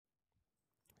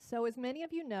So as many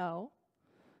of you know,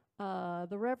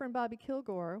 the Reverend Bobby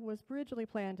Kilgore was originally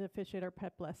planned to officiate our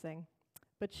pet blessing,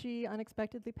 but she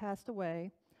unexpectedly passed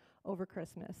away over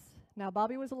Christmas. Now,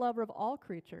 Bobby was a lover of all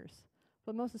creatures,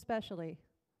 but most especially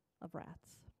of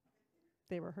rats.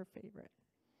 They were her favorite.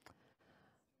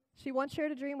 She once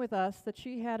shared a dream with us that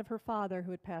she had of her father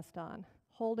who had passed on,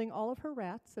 holding all of her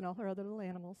rats and all her other little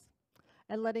animals,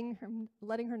 and letting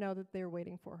her know that they were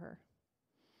waiting for her.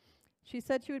 She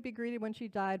said she would be greeted when she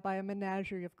died by a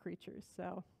menagerie of creatures.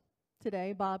 So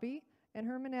today, Bobby and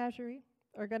her menagerie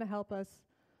are going to help us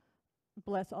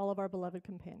bless all of our beloved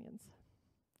companions.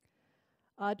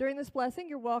 During this blessing,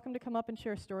 you're welcome to come up and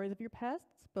share stories of your pets,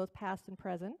 both past and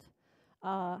present,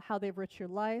 how they've enriched your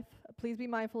life. Please be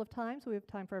mindful of time, so we have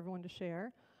time for everyone to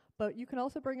share. But you can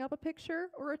also bring up a picture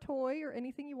or a toy or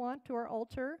anything you want to our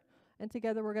altar, and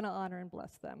together we're going to honor and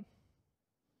bless them.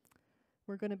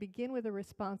 We're going to begin with a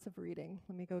responsive reading.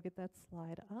 Let me go get that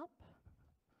slide up.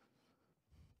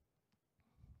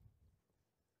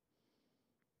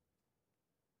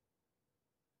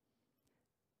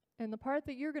 And the part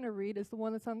that you're going to read is the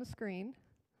one that's on the screen.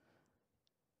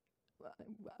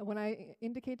 When I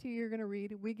indicate to you you're going to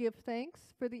read, we give thanks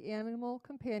for the animal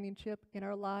companionship in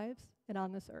our lives and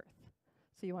on this earth.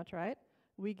 So you want to try it?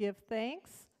 We give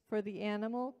thanks for the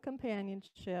animal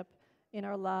companionship in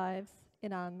our lives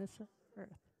and on this earth.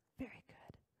 Very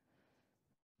good.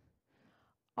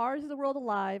 Ours is a world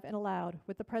alive and allowed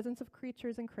with the presence of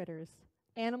creatures and critters.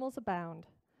 Animals abound,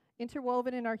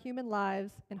 interwoven in our human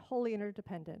lives and wholly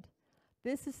interdependent.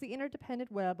 This is the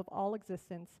interdependent web of all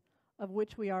existence of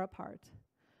which we are a part.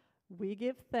 We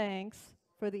give thanks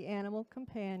for the animal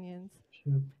companions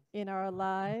in our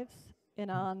lives and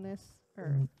on this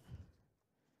earth.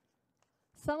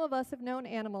 Some of us have known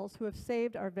animals who have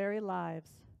saved our very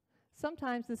lives.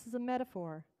 Sometimes this is a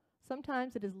metaphor.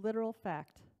 Sometimes it is literal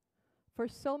fact. For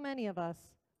so many of us,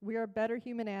 we are better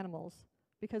human animals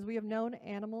because we have known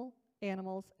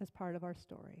animals as part of our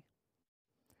story.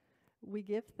 We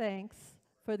give thanks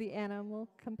for the animal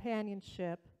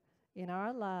companionship in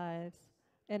our lives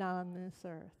and on this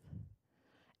earth.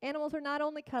 Animals are not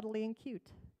only cuddly and cute,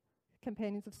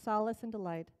 companions of solace and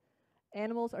delight.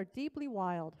 Animals are deeply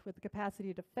wild with the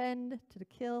capacity to defend, to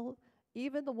kill,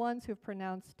 even the ones who have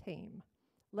pronounced tame.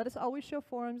 Let us always show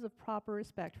forms of proper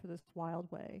respect for this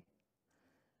wild way.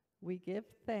 We give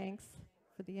thanks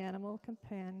for the animal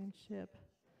companionship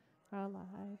in our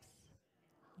lives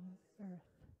on earth.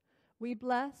 We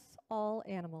bless all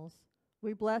animals.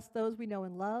 We bless those we know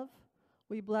and love.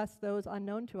 We bless those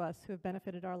unknown to us who have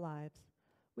benefited our lives.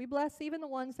 We bless even the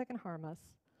ones that can harm us,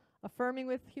 affirming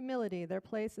with humility their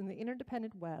place in the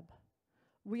interdependent web.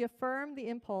 We affirm the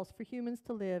impulse for humans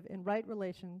to live in right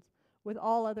relations with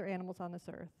all other animals on this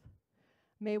earth.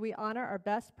 May we honor our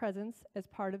best presence as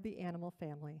part of the animal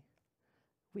family.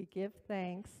 We give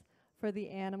thanks for the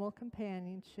animal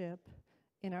companionship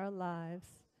in our lives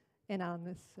and on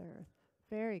this earth.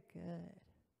 Very good.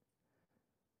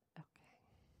 Okay.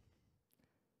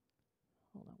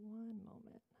 Hold on one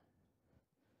moment.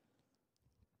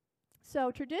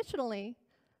 So traditionally,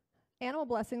 animal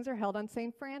blessings are held on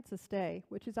St. Francis Day,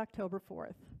 which is October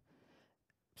 4th.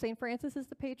 St. Francis is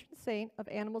the patron saint of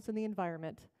animals and the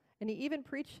environment, and he even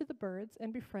preached to the birds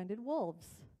and befriended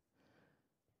wolves.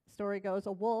 The story goes,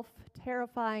 a wolf,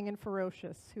 terrifying and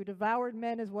ferocious, who devoured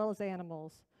men as well as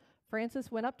animals.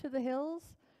 Francis went up to the hills,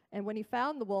 and when he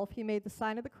found the wolf, he made the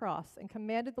sign of the cross and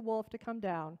commanded the wolf to come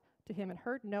down to him and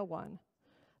hurt no one.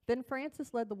 Then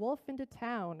Francis led the wolf into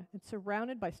town and,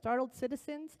 surrounded by startled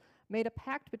citizens, made a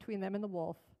pact between them and the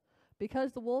wolf.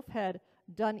 Because the wolf had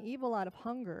done evil out of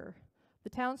hunger, the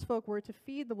townsfolk were to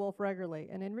feed the wolf regularly,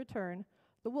 and in return,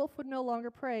 the wolf would no longer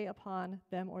prey upon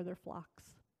them or their flocks.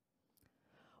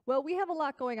 Well, we have a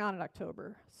lot going on in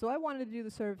October, so I wanted to do the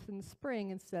service in the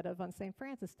spring instead of on St.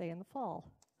 Francis Day in the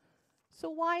fall. So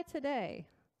why today?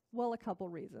 Well, a couple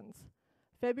reasons.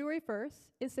 February 1st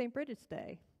is St. Bridget's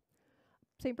Day.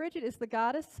 St. Bridget is the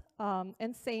goddess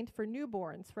and saint for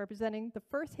newborns, representing the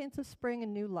first hints of spring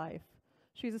and new life.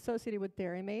 She's associated with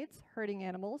dairymaids, herding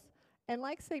animals, and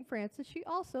like St. Francis, she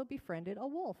also befriended a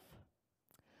wolf.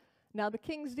 Now, the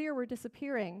king's deer were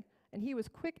disappearing, and he was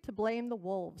quick to blame the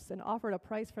wolves and offered a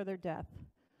price for their death.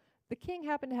 The king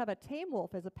happened to have a tame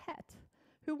wolf as a pet,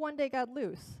 who one day got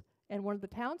loose, and one of the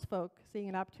townsfolk, seeing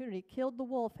an opportunity, killed the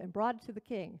wolf and brought it to the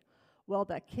king. Well,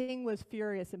 the king was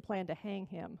furious and planned to hang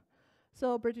him.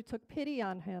 So Bridget took pity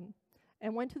on him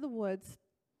and went to the woods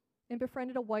and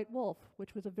befriended a white wolf,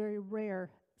 which was a very rare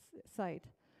sight.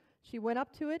 She went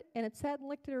up to it, and it sat and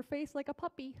licked at her face like a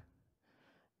puppy.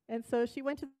 And so she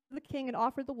went to the king and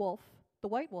offered the wolf, the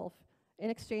white wolf, in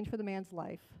exchange for the man's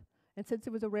life. and since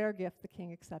it was a rare gift, the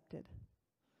king accepted.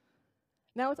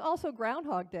 Now, it's also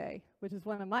Groundhog Day, which is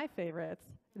one of my favorites,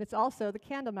 and it's also the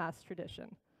Candlemas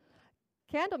tradition.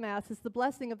 Candlemas is the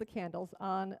blessing of the candles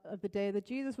on the day that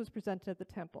Jesus was presented at the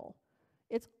temple.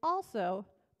 It's also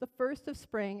the first of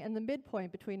spring and the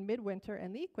midpoint between midwinter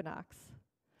and the equinox.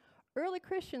 Early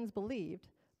Christians believed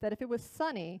that if it was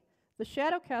sunny, the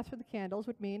shadow cast for the candles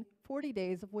would mean 40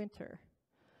 days of winter.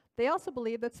 They also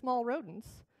believed that small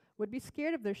rodents would be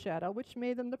scared of their shadow, which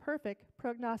made them the perfect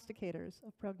prognosticators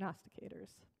of prognosticators.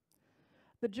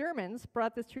 The Germans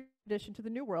brought this tradition to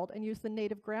the New World and used the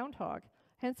native groundhog,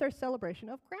 hence our celebration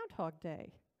of Groundhog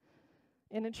Day.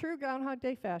 And in true Groundhog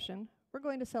Day fashion, we're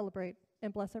going to celebrate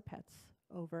and bless our pets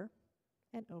over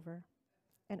and over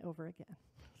and over again.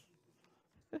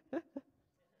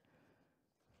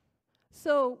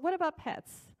 So, what about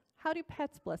pets? How do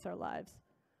pets bless our lives?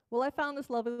 Well, I found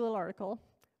this lovely little article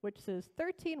which says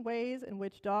 13 ways in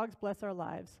which dogs bless our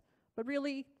lives, but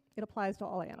really it applies to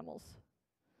all animals.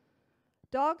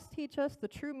 Dogs teach us the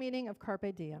true meaning of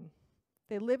carpe diem.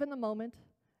 They live in the moment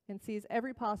and seize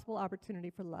every possible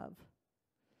opportunity for love.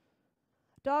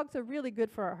 Dogs are really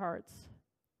good for our hearts,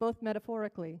 both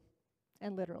metaphorically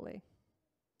and literally.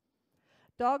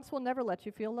 Dogs will never let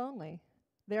you feel lonely.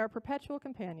 They are perpetual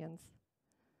companions.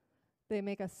 They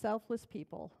make us selfless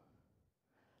people.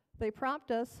 They prompt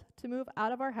us to move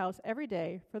out of our house every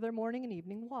day for their morning and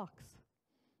evening walks.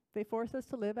 They force us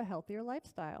to live a healthier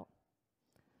lifestyle.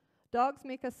 Dogs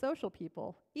make us social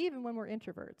people, even when we're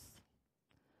introverts.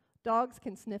 Dogs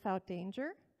can sniff out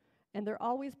danger, and they're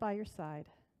always by your side.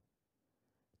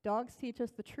 Dogs teach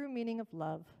us the true meaning of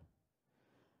love.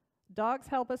 Dogs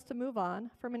help us to move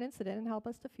on from an incident and help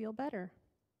us to feel better.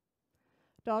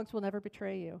 Dogs will never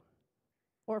betray you,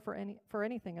 or for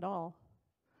anything at all.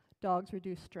 Dogs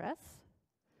reduce stress.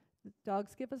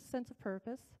 Dogs give us a sense of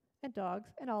purpose, and dogs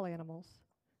and all animals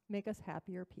make us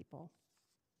happier people.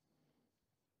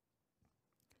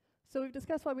 So we've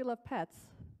discussed why we love pets,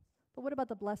 but what about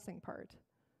the blessing part?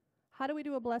 How do we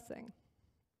do a blessing?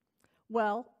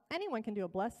 Well, anyone can do a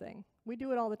blessing. We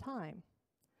do it all the time.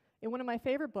 In one of my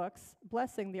favorite books,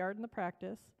 Blessing, the Art and the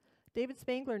Practice, David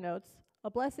Spangler notes, a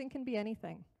blessing can be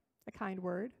anything: a kind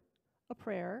word, a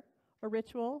prayer, a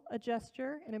ritual, a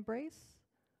gesture, an embrace,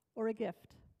 or a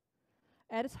gift.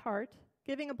 At its heart,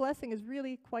 giving a blessing is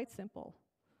really quite simple.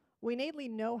 We innately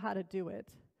know how to do it,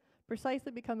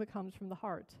 precisely because it comes from the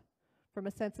heart, from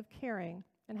a sense of caring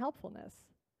and helpfulness.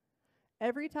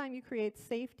 Every time you create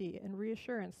safety and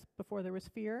reassurance before there was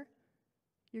fear,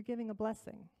 you're giving a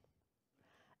blessing.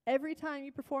 Every time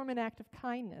you perform an act of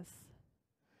kindness,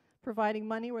 providing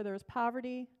money where there is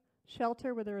poverty,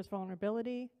 shelter where there is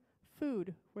vulnerability,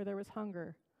 food where there was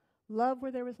hunger, love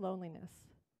where there was loneliness,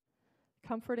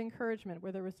 comfort and encouragement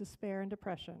where there was despair and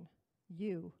depression,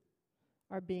 you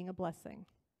are being a blessing.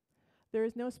 There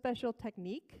is no special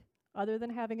technique other than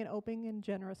having an open and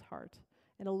generous heart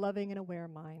and a loving and aware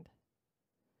mind.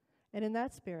 And in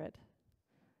that spirit,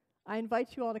 I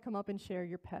invite you all to come up and share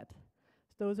your pet.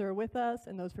 Those who are with us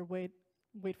and those who wait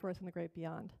for us in the great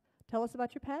beyond. Tell us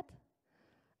about your pet,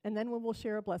 and then we'll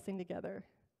share a blessing together.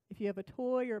 If you have a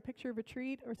toy or a picture of a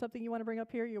treat or something you want to bring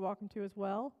up here, you're welcome to as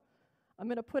well. I'm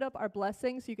going to put up our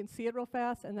blessing so you can see it real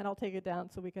fast, and then I'll take it down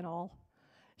so we can all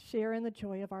share in the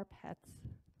joy of our pets.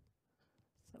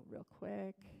 So real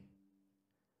quick.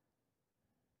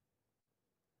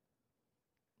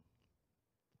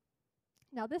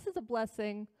 Now this is a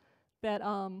blessing that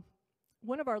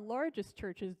one of our largest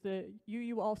churches, the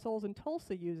UU All Souls in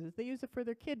Tulsa, uses. They use it for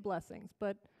their kid blessings,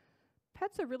 but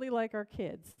pets are really like our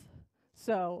kids.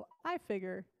 So I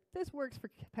figure this works for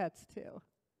pets too.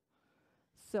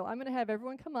 So I'm going to have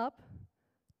everyone come up,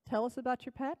 tell us about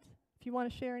your pet. If you want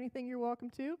to share anything, you're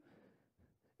welcome to.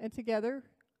 And together,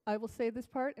 I will say this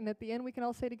part, and at the end we can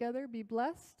all say together, be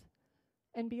blessed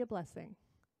and be a blessing.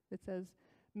 It says,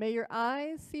 may your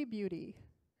eyes see beauty.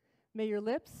 May your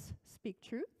lips speak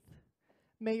truth.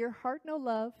 May your heart know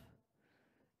love.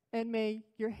 And may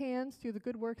your hands do the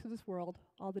good works of this world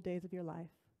all the days of your life.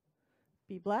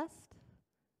 Be blessed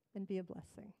and be a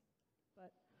blessing.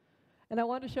 And I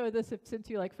wanted to show you this since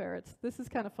you like ferrets. This is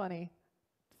kind of funny.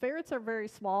 Ferrets are very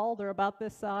small. They're about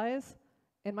this size.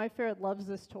 And my ferret loves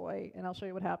this toy, and I'll show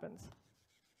you what happens.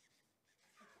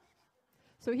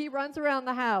 So he runs around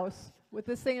the house with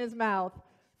this thing in his mouth,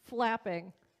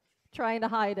 flapping, trying to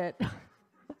hide it.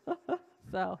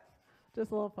 So,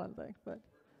 just a little fun thing. But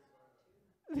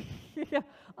yeah,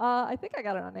 I think I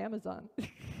got it on Amazon.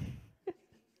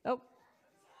 Oh.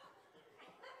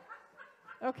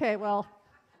 Okay, well,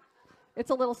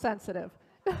 it's a little sensitive.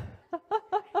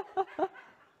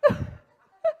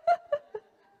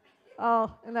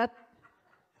 Oh, and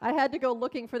I had to go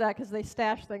looking for that because they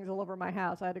stash things all over my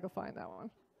house. I had to go find that one.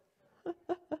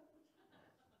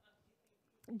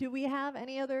 Do we have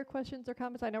any other questions or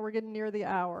comments? I know we're getting near the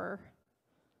hour,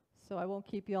 so I won't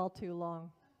keep you all too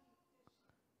long.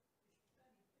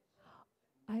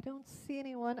 I don't see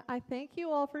anyone. I thank you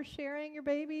all for sharing your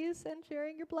babies and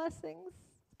sharing your blessings,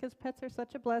 because pets are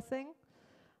such a blessing.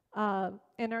 And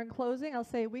in closing, I'll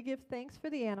say we give thanks for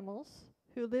the animals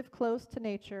who live close to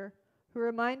nature, who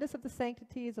remind us of the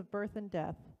sanctities of birth and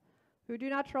death, who do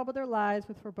not trouble their lives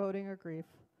with foreboding or grief,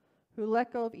 who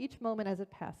let go of each moment as it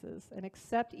passes and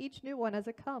accept each new one as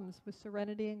it comes with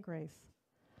serenity and grace.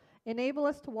 Enable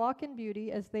us to walk in beauty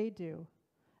as they do,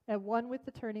 at one with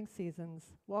the turning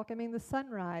seasons, welcoming the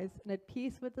sunrise and at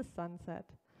peace with the sunset.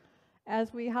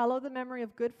 As we hallow the memory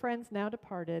of good friends now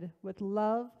departed, with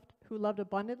love, who loved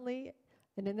abundantly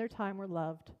and in their time were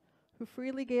loved, who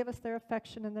freely gave us their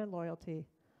affection and their loyalty,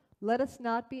 let us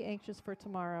not be anxious for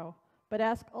tomorrow, but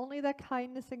ask only that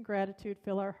kindness and gratitude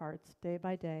fill our hearts day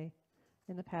by day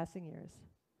in the passing years.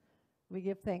 We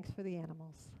give thanks for the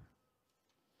animals.